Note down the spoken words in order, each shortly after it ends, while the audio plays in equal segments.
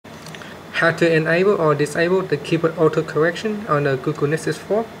how to enable or disable the keyboard auto correction on the Google Nexus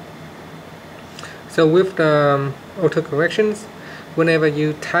 4. So with the auto corrections, whenever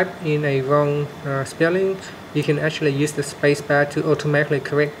you type in a wrong spelling, you can actually use the spacebar to automatically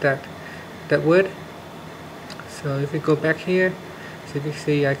correct that word. So if we go back here, so you can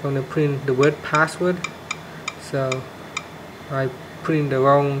see I'm going to put in the word password. So I put in the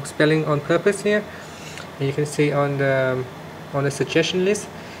wrong spelling on purpose here, and you can see on the suggestion list,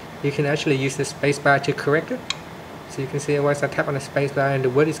 you can actually use the spacebar to correct it. So you can see once I tap on the spacebar and the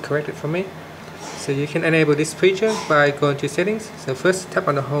word is corrected for me. So you can enable this feature by going to settings. So first tap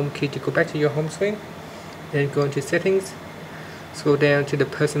on the home key to go back to your home screen, then go into settings, scroll down to the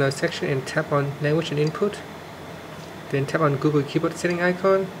personal section and tap on language and input, then tap on Google keyboard setting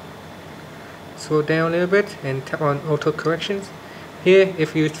icon, scroll down a little bit and tap on auto corrections. Here,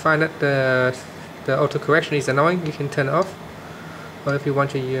 if you find that the auto correction is annoying, you can turn it off. Or if you want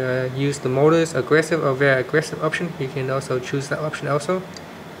to use the modest, aggressive or very aggressive option, you can also choose that option also.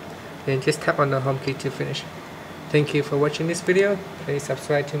 Then just tap on the home key to finish. Thank you for watching this video. Please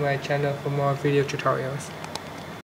subscribe to my channel for more video tutorials.